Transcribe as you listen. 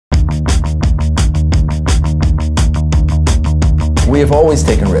We have always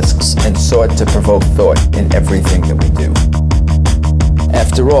taken risks and sought to provoke thought in everything that we do.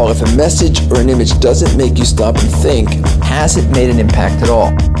 After all, if a message or an image doesn't make you stop and think, has it made an impact at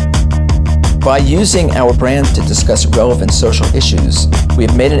all? By using our brand to discuss relevant social issues, we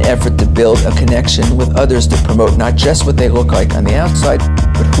have made an effort to build a connection with others to promote not just what they look like on the outside,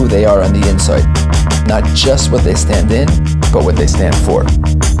 but who they are on the inside. Not just what they stand in, but what they stand for.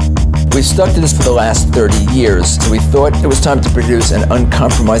 We've stuck to this for the last 30 years, so we thought it was time to produce an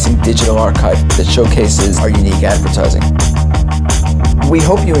uncompromising digital archive that showcases our unique advertising. We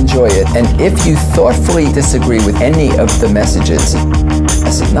hope you enjoy it, and if you thoughtfully disagree with any of the messages,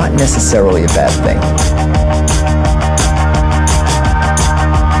 that's not necessarily a bad thing.